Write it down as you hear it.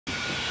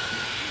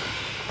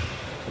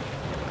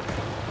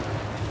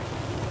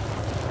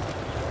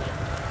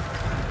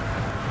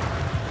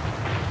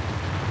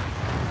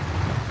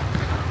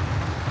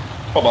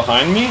Oh,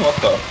 behind me? What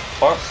the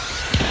fuck?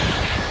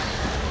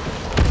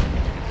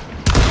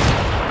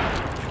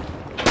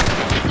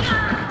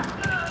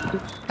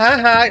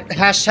 Haha,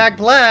 hashtag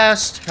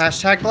blessed.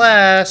 Hashtag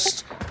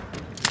blessed.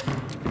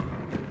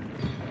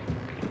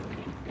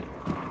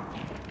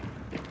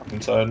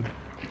 Inside.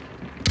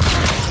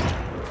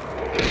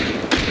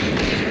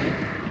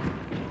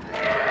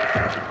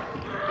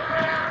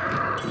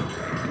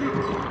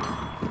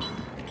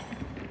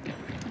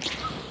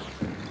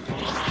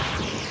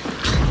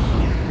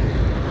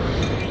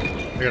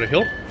 I got a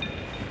heal.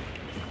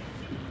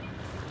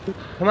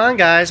 Come on,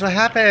 guys. What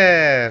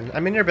happened?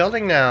 I'm in your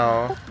building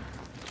now.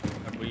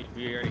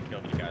 We already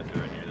killed you guys who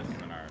were in here. This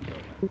isn't our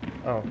building.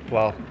 Oh,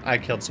 well, I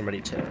killed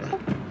somebody too.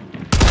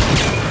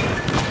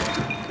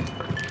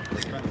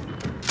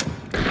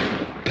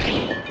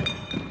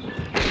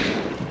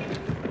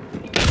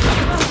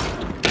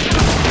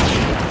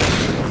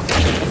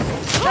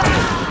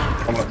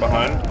 Coming up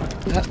behind.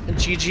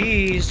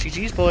 GG's.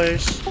 GG's,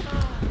 boys.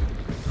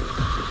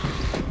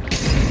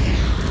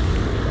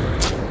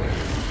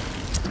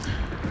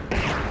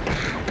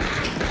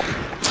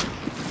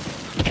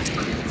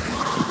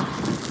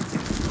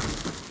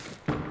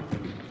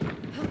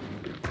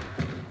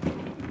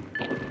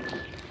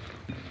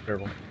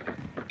 Terrible.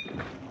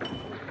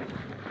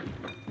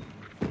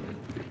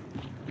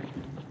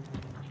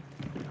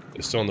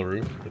 It's still on the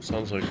roof. It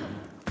sounds like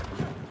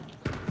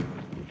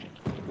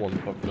one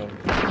fucked up.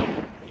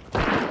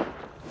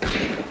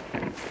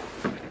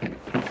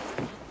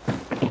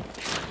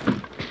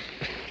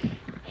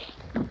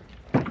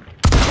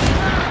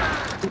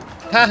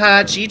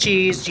 Haha,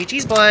 GG's.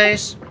 GG's,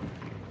 boys.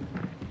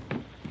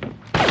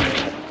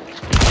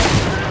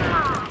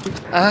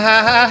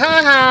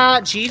 Ah,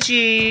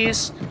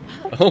 GG's.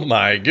 Oh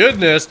my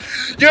goodness.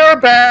 You're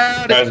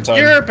bad.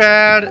 You're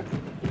bad.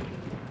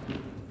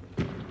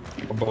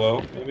 Or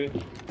below, maybe?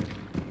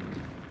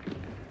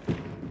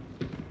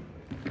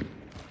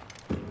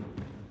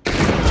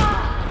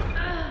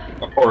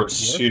 Of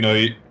course, you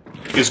know,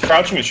 he's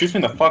crouching and shoots me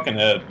in the fucking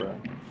head, bro.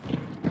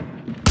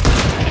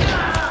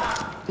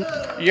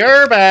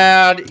 You're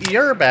bad.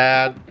 You're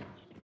bad.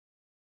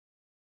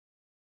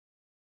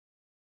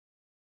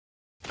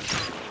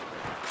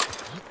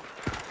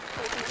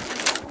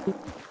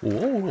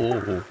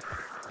 Whoa.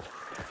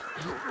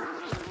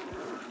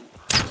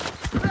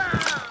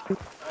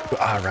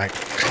 Alright,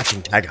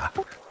 catching tiger.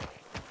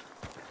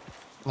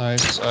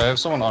 Nice. I have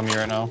someone on me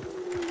right now.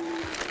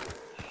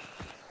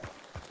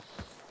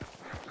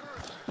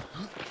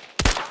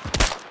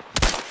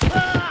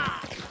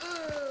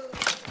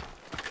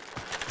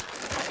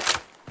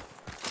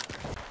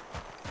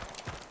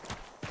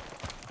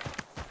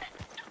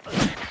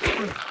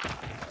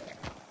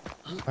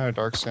 I had a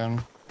dark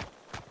scan.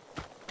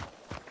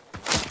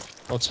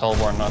 Oh, it's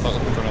Hellborn. I thought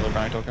looking for another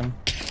bounty token.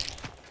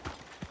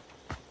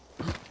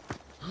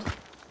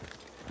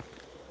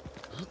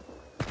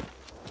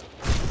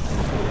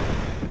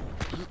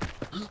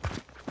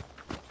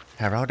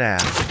 Arrow down.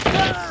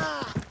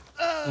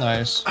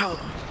 Nice. You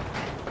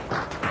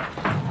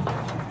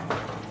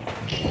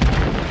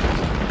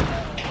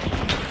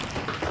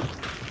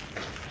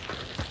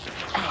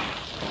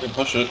can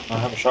push it. I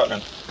have a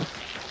shotgun.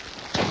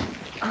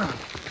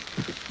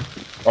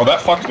 Oh,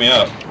 that fucked me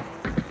up.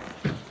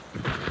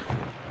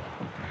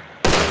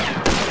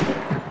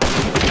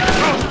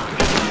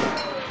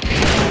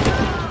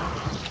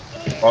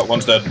 Oh,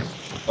 one's dead.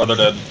 Other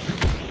dead.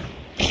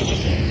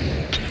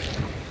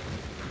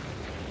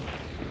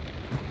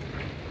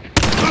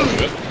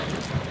 Good.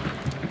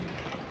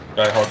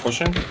 Guy hard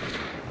pushing.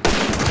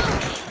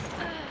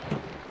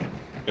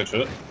 Good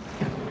shit.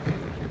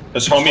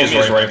 His homie is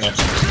right next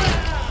to me.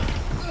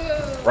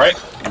 Right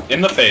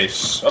in the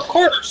face. Of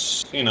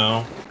course, you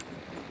know.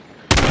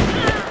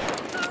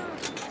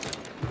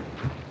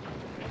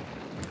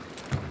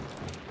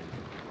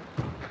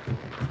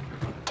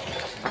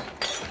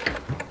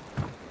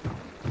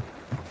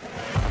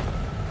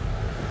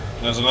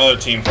 There's another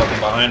team fucking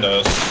behind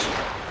us.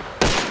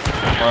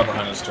 Right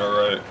behind us to our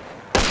right.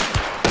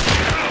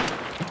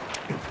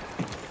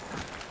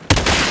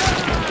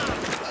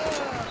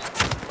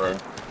 Bro.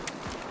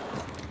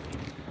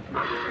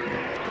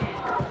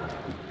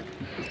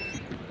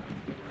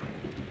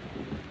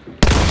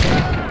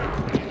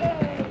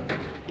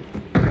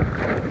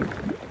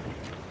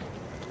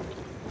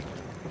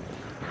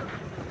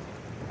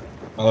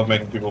 I love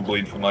making people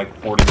bleed from like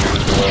 40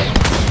 meters away.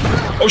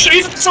 Oh shit,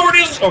 he's a sword!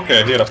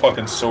 Okay, he had a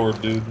fucking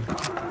sword, dude.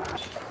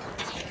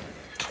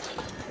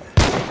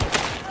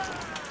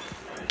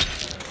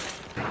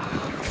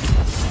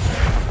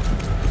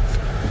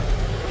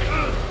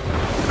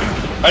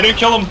 I didn't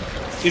kill him!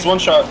 He's one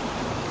shot.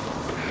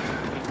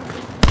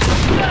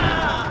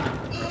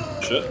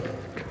 Shit.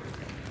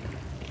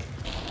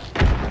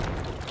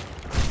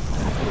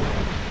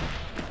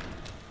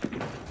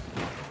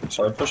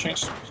 Sorry, pushing,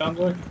 sounds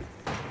like.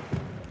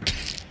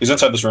 He's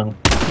inside this room.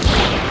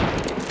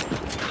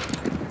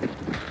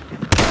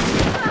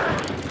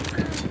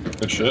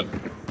 Good shit.